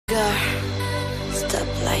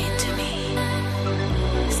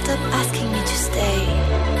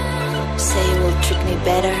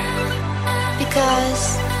better.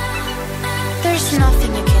 Because there's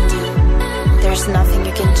nothing you can do, there's nothing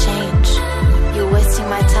you can change. You're wasting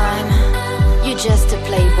my time, you're just a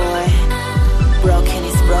playboy. Broken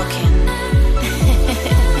is broken.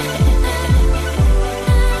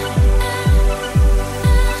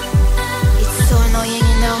 It's so annoying,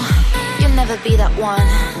 you know. You'll never be that one,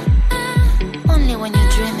 only when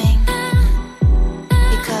you're dreaming.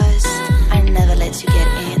 Because I never let you get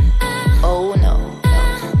in. Oh no,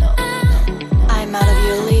 no, no, no. I'm out of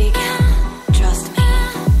your league, trust me.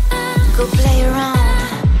 Go play around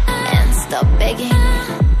and stop begging.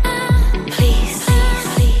 Please, please,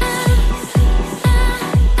 please, please, please.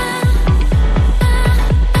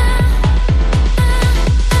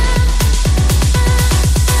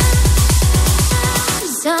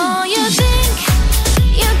 So you think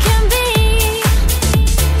you can be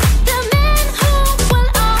the man who will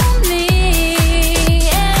own me,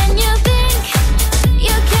 and you think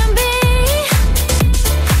you can be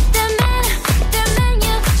the man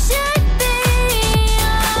you should be.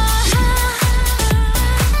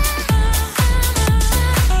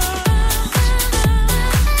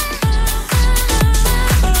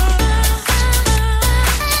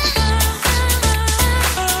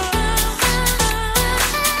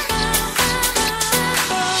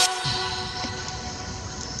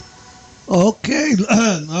 Okay,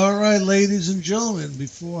 all right, ladies and gentlemen,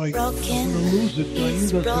 before I'm going to lose it, I knew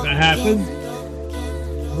that's going to happen.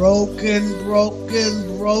 Broken.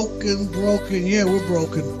 Yeah, we're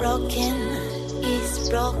broken. Broken is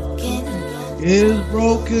broken. Is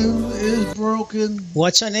broken.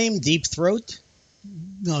 What's her name? Deep Throat?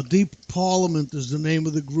 No, Deep Parliament is the name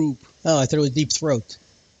of the group. Oh, I thought it was Deep Throat.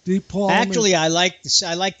 Deep Parliament. Actually, I like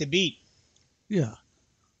the beat. Yeah.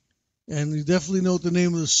 And you definitely know what the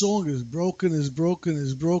name of the song is. Broken is broken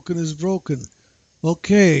is broken is broken.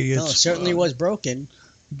 Okay. No, it certainly was broken.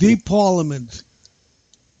 Deep Parliament.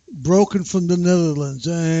 Broken from the Netherlands.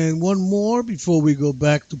 And one more before we go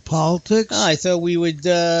back to politics. Oh, I thought we would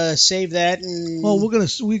save that. And... Oh,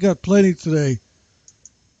 we got plenty today.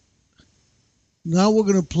 Now we're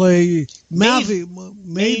gonna play Mavi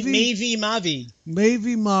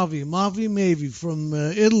from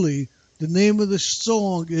Italy. The name of the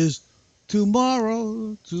song is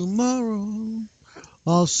Tomorrow,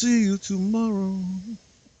 I'll see you tomorrow.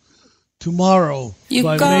 Tomorrow. You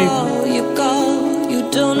by go, Mavi. you go, you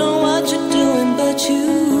don't know what you're doing, but you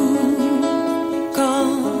go.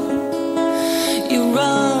 You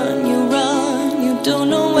run, you don't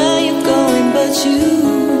know where you're going, but you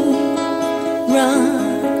run.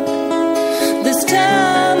 This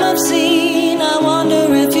time I've seen, I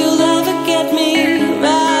wonder if you'll ever get me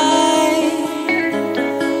right.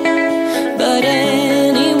 But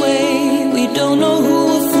anyway, we don't know who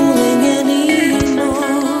we're fooling anymore.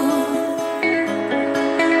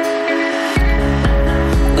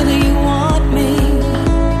 Whether you want me,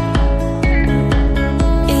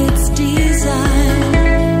 it's design.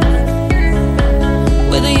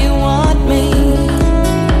 Whether you want me,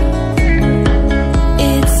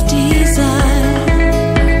 it's design.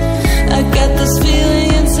 I got this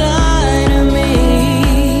feeling inside of me.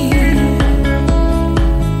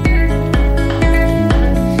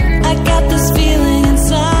 I got this feeling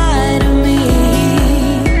inside of me.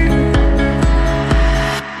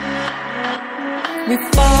 We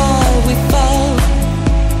fall,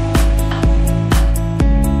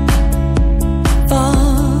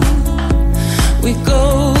 fall. We go,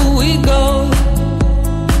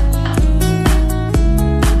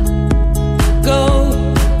 go.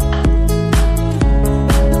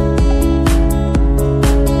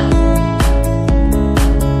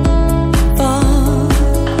 Fall.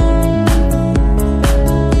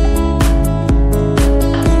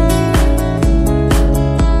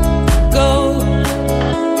 Go.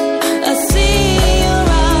 I see your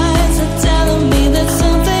eyes are telling me that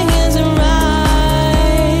something isn't right.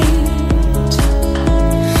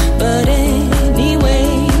 But anyway,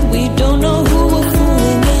 we don't know who we're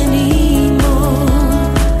fooling anymore.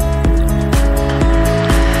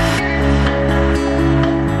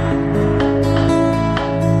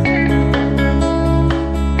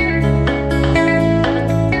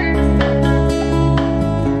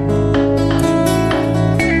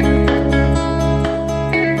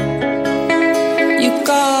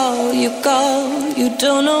 You go, you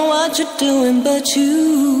don't know what you're doing, but you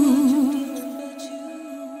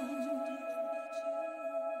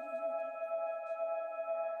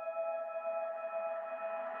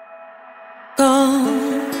go.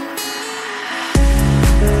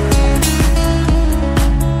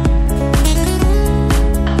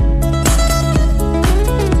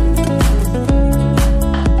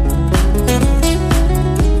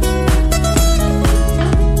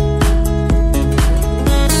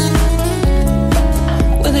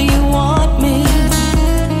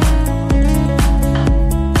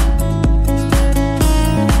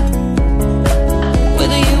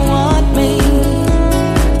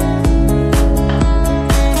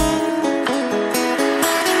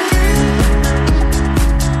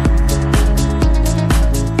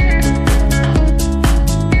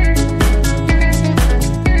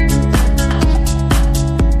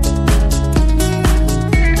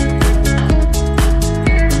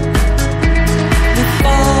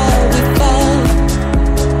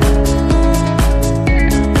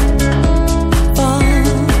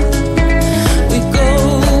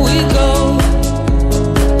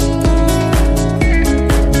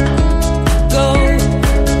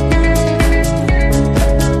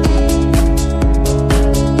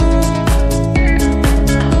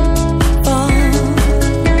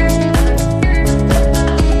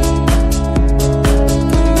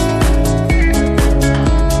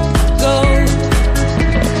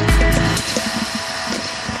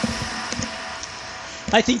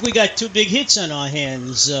 I think we got two big hits on our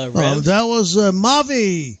hands, Rev. That was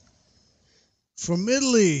Mavi from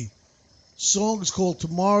Italy. Song is called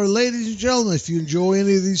Tomorrow. Ladies and gentlemen, if you enjoy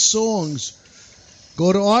any of these songs,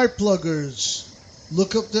 go to iPluggers,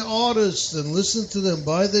 look up the artists and listen to them,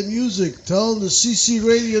 buy their music, tell them the CC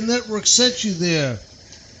Radio Network sent you there.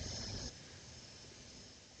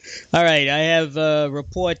 All right, I have a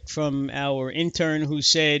report from our intern who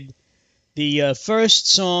said the first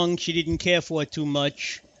song she didn't care for too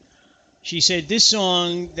much. She said this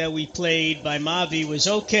song that we played by Mavi was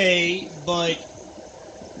okay, but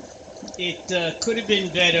it could have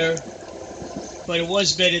been better, but it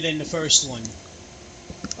was better than the first one.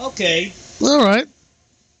 Okay. All right.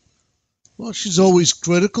 Well, she's always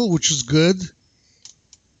critical, which is good.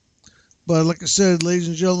 But like I said, ladies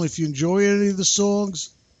and gentlemen, if you enjoy any of the songs,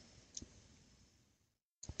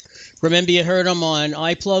 remember you heard them on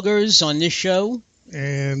iPluggers on this show?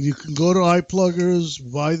 And you can go to iPluggers,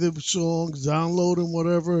 buy the songs, download them,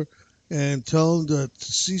 whatever, and tell them that the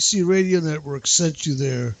CC Radio Network sent you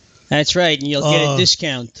there. That's right, and you'll get a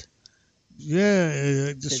discount.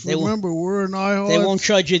 Yeah, just remember, we're an iHeart. They won't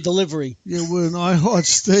charge you delivery. Yeah, we're an iHeart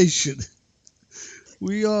station.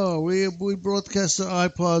 We are. We broadcast the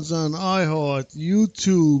iPods on iHeart,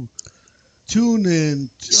 YouTube, TuneIn,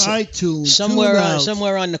 iTunes,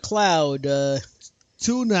 somewhere on the cloud.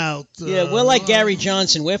 Tune out. Yeah, we're like Gary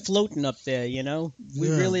Johnson. We're floating up there, you know. We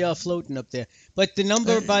really are floating up there. But the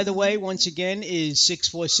number, by the way, once again, is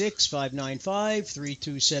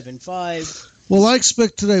 646-595-3275. Well, I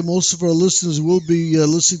expect today most of our listeners will be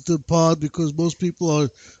listening to the pod because most people are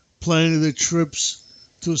planning their trips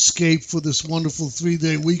to escape for this wonderful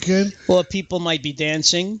 3-day weekend. Or people might be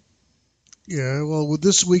dancing. Yeah, well, with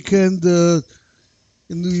this weekend in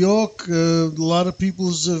New York, a lot of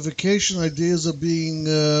people's vacation ideas are being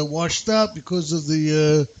washed out because of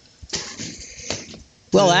the...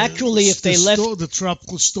 well, actually, if they left... the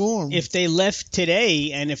tropical storm. If they left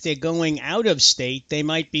today and if they're going out of state, they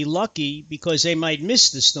might be lucky because they might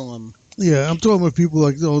miss the storm. Yeah, I'm talking about people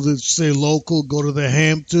like, that stay local, go to the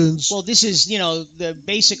Hamptons. Well, this is,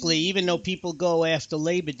 basically, even though people go after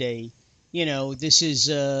Labor Day, this is,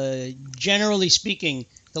 generally speaking,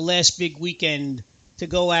 the last big weekend to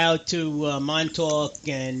go out to Montauk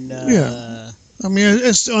and yeah. I mean,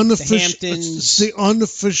 it's the unofficial, the Hamptons. It's the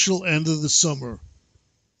unofficial end of the summer.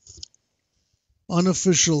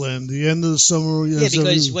 Unofficial end, the end of the summer. Yeah,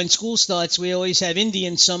 because when school starts, we always have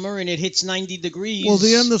Indian summer, and it hits 90 degrees. Well,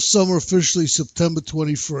 the end of summer officially September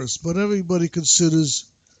 21st, but everybody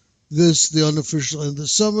considers this the unofficial end of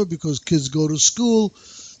summer because kids go to school.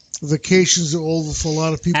 Vacations are over for a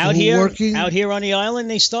lot of people who are working. Out here on the island,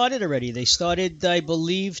 they started already. They started, I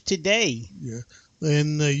believe, today. Yeah.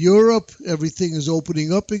 In Europe, everything is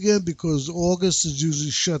opening up again because August is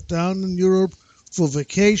usually shut down in Europe for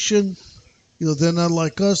vacation. They're not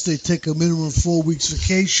like us. They take a minimum 4 weeks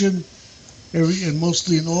vacation. And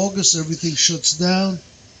mostly in August, everything shuts down.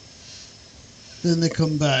 Then they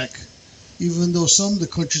come back. Even though some of the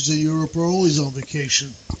countries in Europe are always on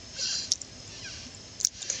vacation.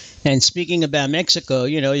 And speaking about Mexico,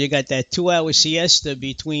 you got that 2-hour siesta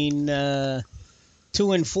between 2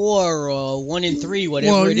 and 4 or 1 and 3,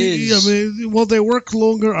 whatever it is. Yeah, they work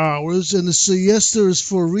longer hours, and the siesta is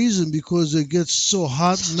for a reason because it gets so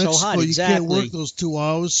hot in Mexico. Exactly. You can't work those 2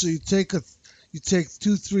 hours, so you take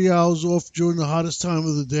 2-3 hours off during the hottest time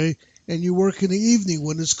of the day, and you work in the evening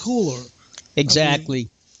when it's cooler.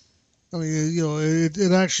 Exactly.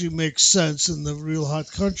 It actually makes sense in the real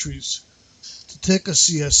hot countries to take a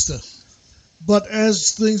siesta. But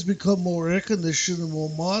as things become more air-conditioned and more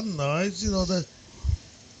modernized,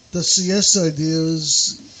 the siesta idea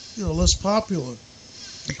is, less popular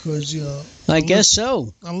because, I guess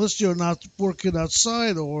so. Unless you're not working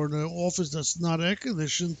outside or in an office that's not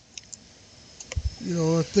air-conditioned,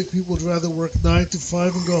 I think people would rather work 9 to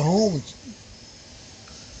 5 and go home.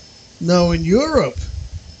 Now, in Europe,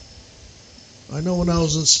 I know when I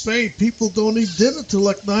was in Spain, people don't eat dinner till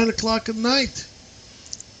like 9 o'clock at night.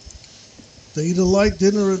 They eat a light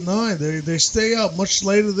dinner at 9. They stay out much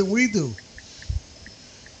later than we do.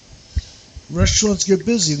 Restaurants get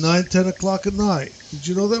busy 9, 10 o'clock at night. Did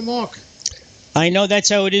you know that, Mark? I know that's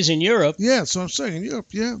how it is in Europe. Yeah, that's what I'm saying. In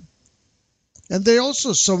Europe, yeah. And they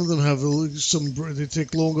also, some of them have they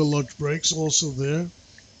take longer lunch breaks also there.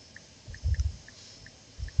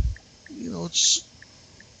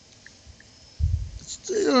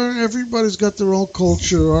 Everybody's got their own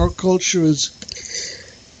culture. Our culture is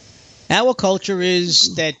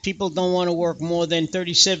that people don't want to work more than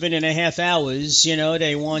 37 and a half hours.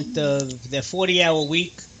 They want their 40-hour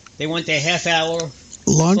week. They want their half hour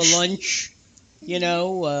lunch. for lunch.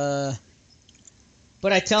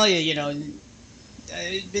 But I tell you,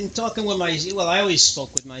 I've been talking with I always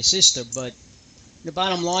spoke with my sister, but the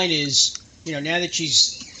bottom line is, now that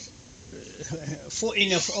she's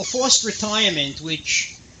in a forced retirement,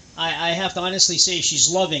 which I have to honestly say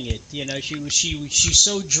she's loving it. She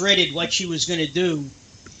so dreaded what she was going to do.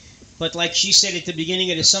 But like she said at the beginning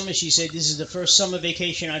of the summer, she said, this is the first summer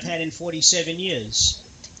vacation I've had in 47 years.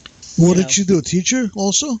 What did she do? A teacher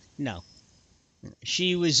also? No.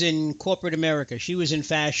 She was in corporate America. She was in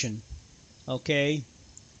fashion. Okay?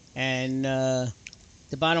 And the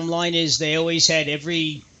bottom line is they always had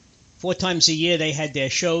 4 times a year they had their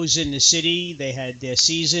shows in the city. They had their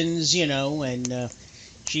seasons, and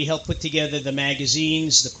she helped put together the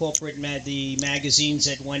magazines, the magazines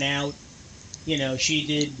that went out. She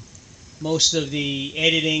did most of the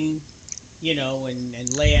editing,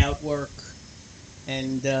 and layout work.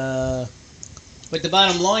 And but the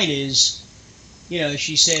bottom line is,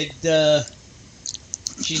 she said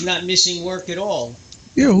she's not missing work at all.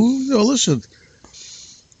 Yeah, listen,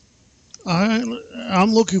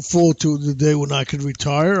 I'm looking forward to the day when I can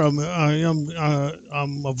retire. I'm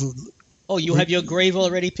of Oh, you have your grave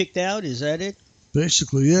already picked out? Is that it?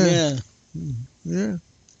 Basically, yeah.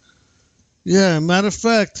 Yeah. Matter of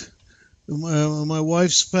fact, my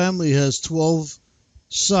wife's family has 12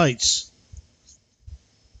 sites.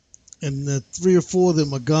 And 3 or 4 of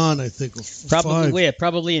them are gone, I think. Probably 5. where?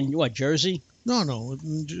 Probably in what, Jersey? No,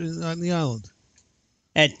 on the island.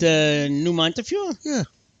 At New Montefiore? Yeah.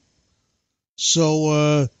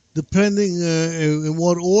 So, depending in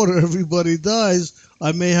what order everybody dies,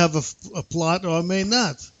 I may have a plot or I may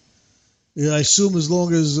not. I assume as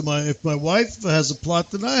long as if my wife has a plot,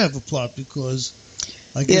 then I have a plot because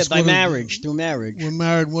I guess through marriage. We're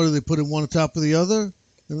married. What do they put in one on top of the other?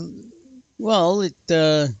 Well,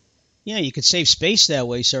 you could save space that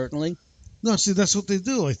way, certainly. No, see, that's what they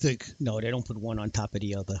do, I think. No, they don't put one on top of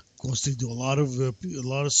the other. Of course, they do a lot of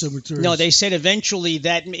cemeteries. No, they said eventually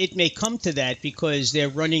that it may come to that because they're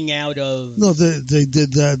running out of. No, they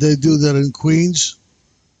did that. They do that in Queens.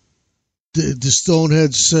 The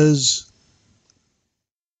Stonehead says,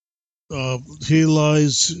 here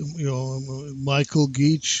lies, Michael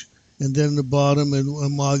Geach, and then in the bottom, and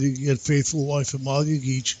Amalia, faithful wife Amalia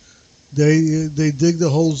Geach. They dig the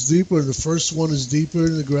holes deeper. The first one is deeper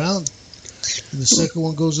in the ground, and the second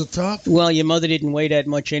one goes at top. Well, your mother didn't weigh that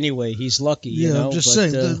much anyway. He's lucky, Yeah, I'm just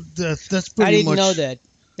saying that's pretty much. I didn't know that.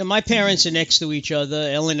 My parents are next to each other.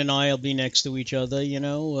 Ellen and I will be next to each other.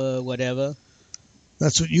 Whatever.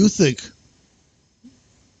 That's what you think.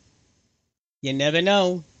 You never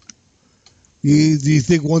know. Do you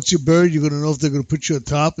think once you're buried, you're going to know if they're going to put you on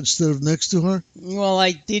top instead of next to her? Well,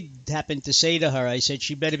 I did happen to say to her, I said,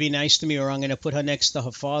 she better be nice to me or I'm going to put her next to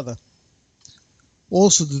her father.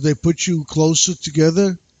 Also, did they put you closer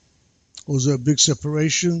together? Or was there a big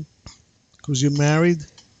separation because you're married?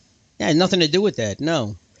 Yeah, nothing to do with that,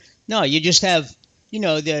 no. No, you just have,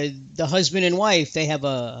 the husband and wife, they have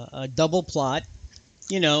a double plot.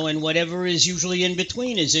 And whatever is usually in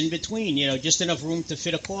between is in between, just enough room to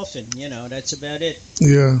fit a coffin, that's about it.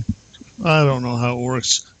 Yeah. I don't know how it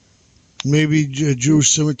works. Maybe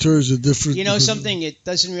Jewish cemeteries are different. Something, it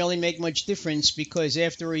doesn't really make much difference because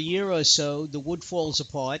after a year or so, the wood falls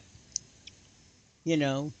apart.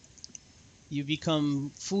 You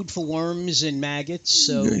become food for worms and maggots.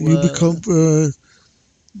 So you become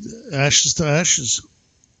ashes to ashes.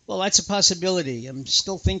 Well, that's a possibility. I'm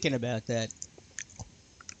still thinking about that.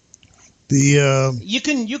 You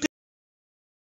can